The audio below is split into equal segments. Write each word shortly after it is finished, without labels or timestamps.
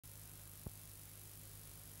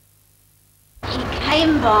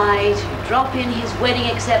came by to drop in his wedding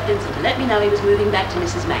acceptance and to let me know he was moving back to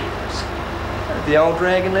Mrs. Mangel's. The old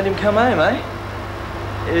dragon let him come home, eh?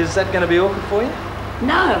 Is that going to be awkward for you?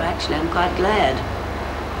 No, actually, I'm quite glad.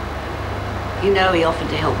 You know he offered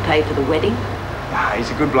to help pay for the wedding? Ah, he's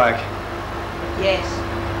a good bloke. Yes.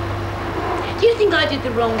 Do you think I did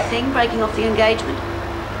the wrong thing, breaking off the engagement?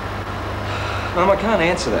 Mum, I can't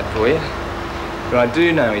answer that for you. But I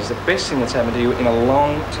do know he's the best thing that's happened to you in a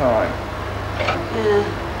long time. Yeah.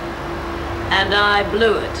 And I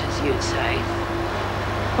blew it, as you'd say.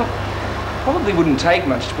 Well, probably wouldn't take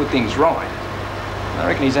much to put things right. I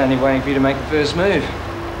reckon he's only waiting for you to make the first move.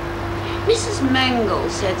 Mrs. Mangel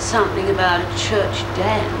said something about a church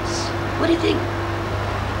dance. What do you think?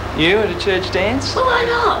 You at a church dance? Well, why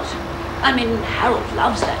not? I mean, Harold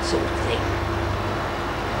loves that sort of thing.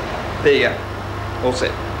 There you go. All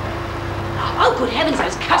set. Oh, good heavens,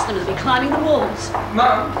 those customers will be climbing the walls.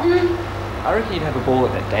 Mum? I reckon you'd have a ball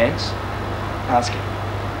at that dance. Ask him.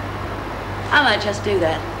 I might just do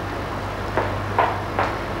that.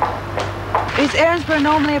 Is Erinsborough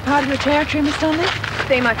normally a part of your territory, Miss Donnelly? It's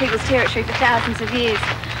been my people's territory for thousands of years.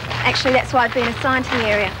 Actually, that's why I've been assigned to the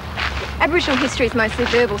area. Aboriginal history is mostly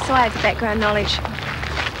verbal, so I have the background knowledge.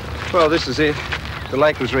 Well, this is it. The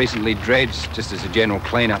lake was recently dredged, just as a general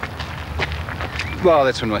clean-up. Well,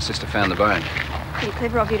 that's when my sister found the bone. Pretty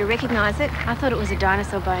clever of you to recognise it. I thought it was a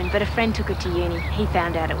dinosaur bone, but a friend took it to uni. He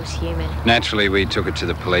found out it was human. Naturally, we took it to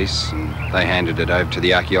the police, and they handed it over to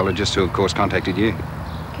the archaeologist, who, of course, contacted you.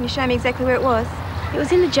 Can you show me exactly where it was? It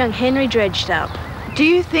was in the junk Henry dredged up. Do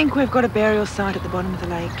you think we've got a burial site at the bottom of the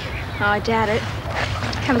lake? Oh, I doubt it.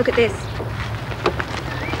 Come look at this.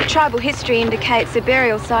 Tribal history indicates a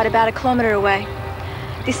burial site about 1 kilometre away.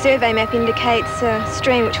 This survey map indicates a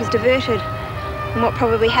stream which was diverted. And what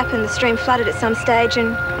probably happened, the stream flooded at some stage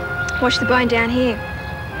and washed the bone down here.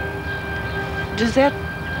 Does that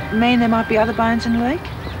mean there might be other bones in the lake?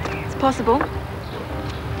 It's possible.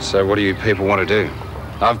 So what do you people want to do?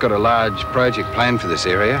 I've got a large project planned for this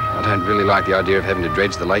area. I don't really like the idea of having to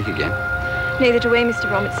dredge the lake again. Neither do we,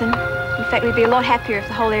 Mr. Robertson. In fact, we'd be a lot happier if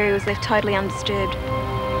the whole area was left totally undisturbed.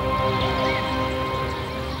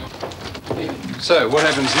 So, what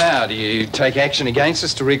happens now? Do you take action against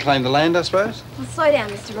us to reclaim the land, I suppose? Well, slow down,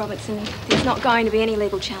 Mr. Robertson. There's not going to be any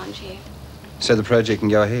legal challenge here. So the project can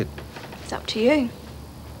go ahead? It's up to you.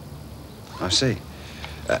 I see.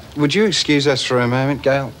 Would you excuse us for a moment,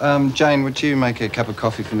 Gail? Jane, would you make a cup of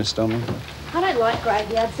coffee for Miss Donnelly? I don't like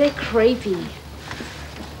graveyards. They're creepy.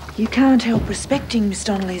 You can't help respecting Miss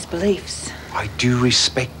Donnelly's beliefs. I do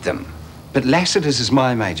respect them. But Lasseters is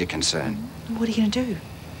my major concern. What are you going to do?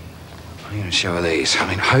 I'm going to show her these. I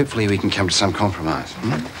mean, hopefully we can come to some compromise.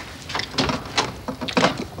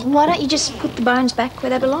 Why don't you just put the bones back where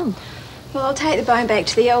they belong? Well, I'll take the bone back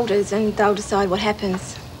to the elders and they'll decide what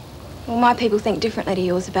happens. Well, my people think differently to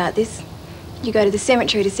yours about this. You go to the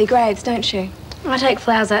cemetery to see graves, don't you? I take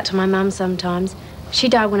flowers out to my mum sometimes. She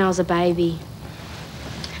died when I was a baby.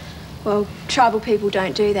 Well, tribal people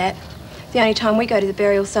don't do that. The only time we go to the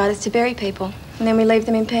burial site is to bury people, and then we leave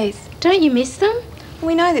them in peace. Don't you miss them?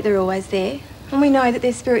 We know that they're always there, and we know that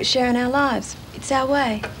their spirits share in our lives. It's our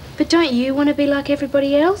way. But don't you want to be like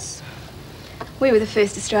everybody else? We were the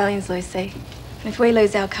first Australians, Lucy. And if we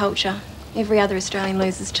lose our culture, every other Australian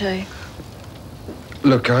loses too.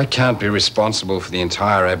 Look, I can't be responsible for the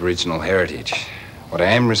entire Aboriginal heritage. What I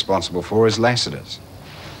am responsible for is Lasseters.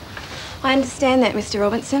 I understand that, Mr.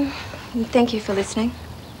 Robinson, and thank you for listening.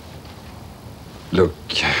 Look,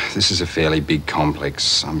 this is a fairly big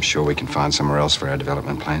complex. I'm sure we can find somewhere else for our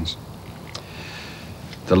development plans.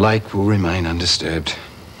 The lake will remain undisturbed.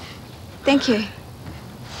 Thank you.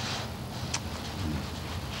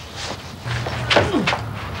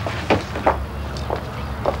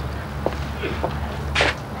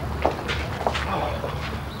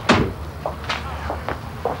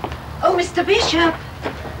 Oh, Mr. Bishop.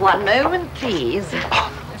 One moment, please.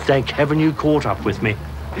 Thank heaven you caught up with me.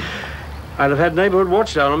 I'd have had neighbourhood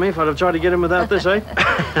watch down on me if I'd have tried to get him without this, eh?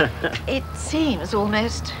 It seems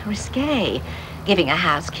almost risque, giving a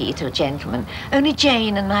house key to a gentleman. Only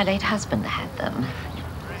Jane and my late husband had them.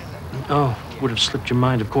 Oh, would have slipped your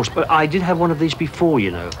mind, of course. But I did have one of these before, you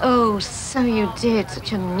know. Oh, so you did.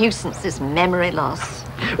 Such a nuisance, this memory loss.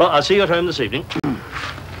 Well, I'll see you at home this evening.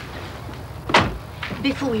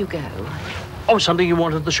 Before you go... Oh, something you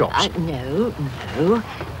want at the shops? No.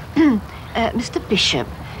 Mr. Bishop,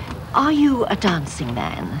 are you a dancing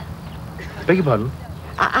man? Beg your pardon?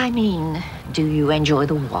 I mean, do you enjoy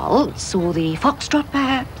the waltz or the foxtrot,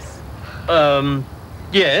 perhaps?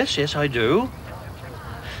 Yes, I do.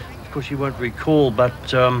 Of course, you won't recall,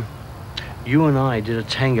 but, you and I did a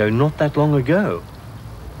tango not that long ago.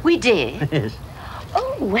 We did? Yes.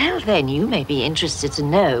 Oh, well, then you may be interested to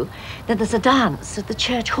know that there's a dance at the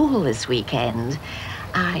church hall this weekend.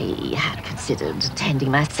 I had considered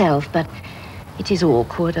attending myself, but it is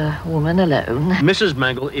awkward, a woman alone. Mrs.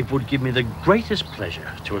 Mangel, it would give me the greatest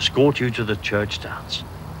pleasure to escort you to the church dance.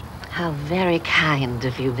 How very kind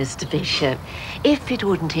of you, Mr. Bishop. If it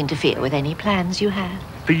wouldn't interfere with any plans you have.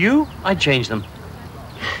 For you, I'd change them.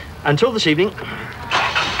 Until this evening.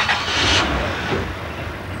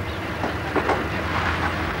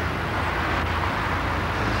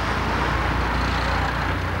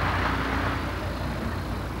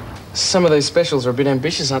 Some of these specials are a bit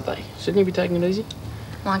ambitious, aren't they? Shouldn't you be taking it easy?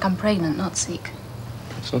 Like I'm pregnant, not sick.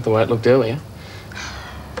 It's not the way it looked earlier.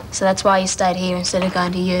 So that's why you stayed here instead of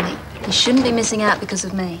going to uni. You shouldn't be missing out because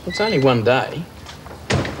of me. It's only one day.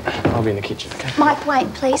 I'll be in the kitchen, okay? Mike,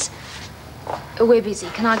 wait, please. We're busy.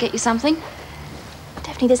 Can I get you something?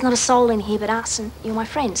 Daphne, there's not a soul in here but us, and you're my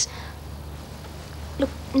friends. Look,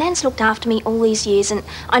 Nan's looked after me all these years, and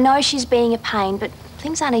I know she's being a pain, but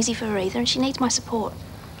things aren't easy for her either, and she needs my support.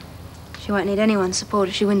 She won't need anyone's support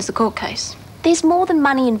if she wins the court case. There's more than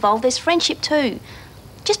money involved. There's friendship too.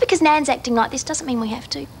 Just because Nan's acting like this doesn't mean we have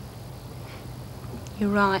to. You're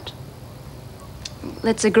right.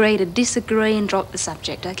 Let's agree to disagree and drop the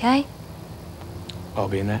subject, okay? I'll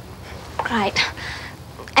be in that. Great.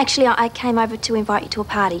 Actually, I came over to invite you to a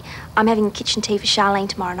party. I'm having kitchen tea for Charlene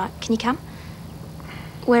tomorrow night. Can you come?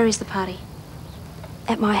 Where is the party?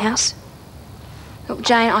 At my house. Look,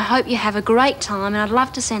 Jane, I hope you have a great time, and I'd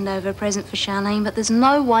love to send over a present for Charlene, but there's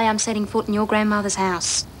no way I'm setting foot in your grandmother's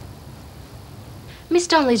house. Miss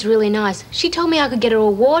Donnelly's really nice. She told me I could get her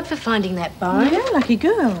award for finding that bone. Yeah, lucky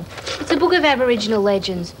girl. It's a book of Aboriginal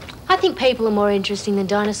legends. I think people are more interesting than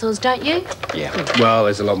dinosaurs, don't you? Yeah, well,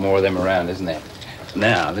 there's a lot more of them around, isn't there?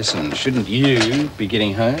 Now, listen, shouldn't you be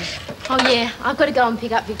getting home? Oh, yeah. I've got to go and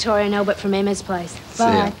pick up Victoria and Albert from Emma's place.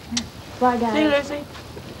 Bye. Bye, guys. See you, Lucy.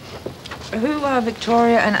 Who are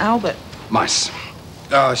Victoria and Albert? Mice.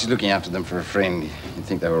 Oh, she's looking after them for a friend. You'd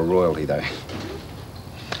think they were royalty, though.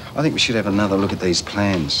 I think we should have another look at these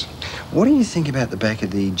plans. What do you think about the back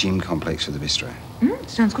of the gym complex for the bistro?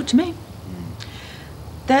 Sounds good to me.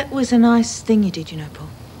 That was a nice thing you did, you know, Paul.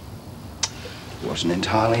 Wasn't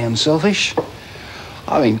entirely unselfish.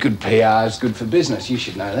 I mean, good PR is good for business. You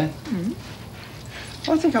should know that.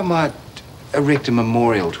 I think I might erect a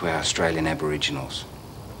memorial to our Australian Aboriginals.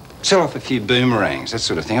 Sell off a few boomerangs, that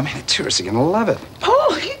sort of thing. I mean, the tourists are going to love it.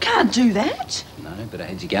 Paul, you can't do that. No, but I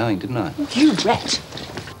had you going, didn't I? You rat.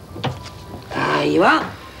 There you are.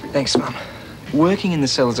 Thanks, Mum. Working in the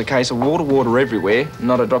cellar's a case of water everywhere,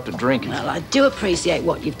 not a drop to drink. Well, I do appreciate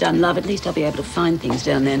what you've done, love. At least I'll be able to find things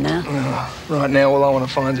down there now. Right now, all I want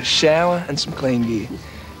to find is a shower and some clean gear.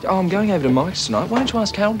 Oh, I'm going over to Mike's tonight. Why don't you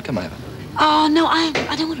ask Carol to come over? Oh, no, I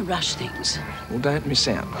don't want to rush things. Well, don't miss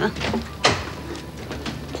out, Mum.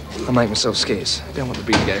 I'll make myself scarce. Don't want the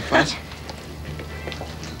beer to go flat.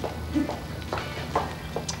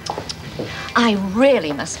 I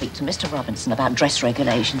really must speak to Mr. Robinson about dress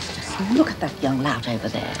regulations. Just look at that young lout over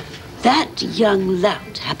there. That young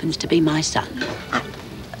lout happens to be my son.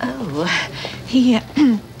 Oh, he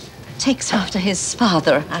takes after his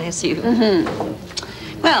father, I assume.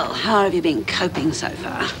 Well, how have you been coping so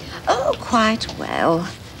far? Oh, quite well.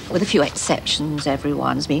 With a few exceptions,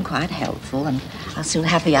 everyone's been quite helpful, and I'll soon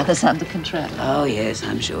have the others under control. Oh, yes,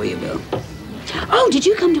 I'm sure you will. Oh, did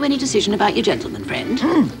you come to any decision about your gentleman friend?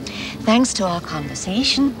 Thanks to our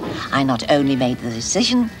conversation, I not only made the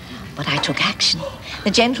decision, but I took action.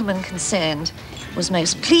 The gentleman concerned was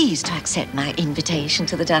most pleased to accept my invitation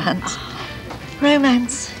to the dance.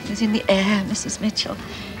 Romance is in the air, Mrs. Mitchell.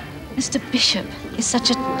 Mr. Bishop is such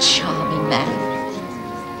a charming man.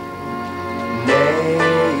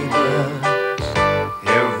 Neighbours,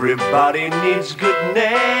 everybody needs good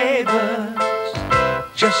neighbours.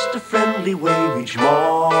 Just a friendly wave each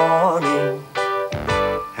morning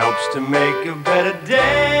helps to make a better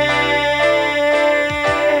day.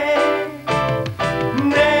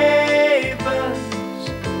 Neighbours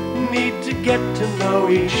need to get to know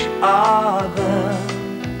each other.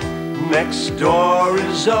 Next door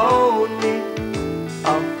is only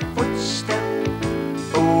a footstep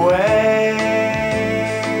away.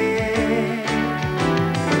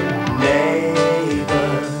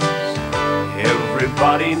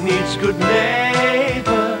 Everybody needs good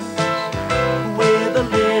neighbors with a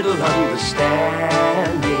little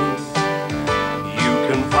understanding. You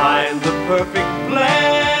can find the perfect blend.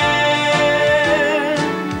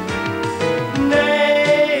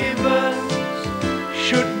 Neighbors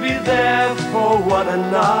should be there for one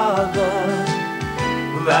another.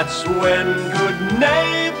 That's when good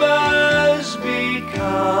neighbors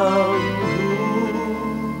become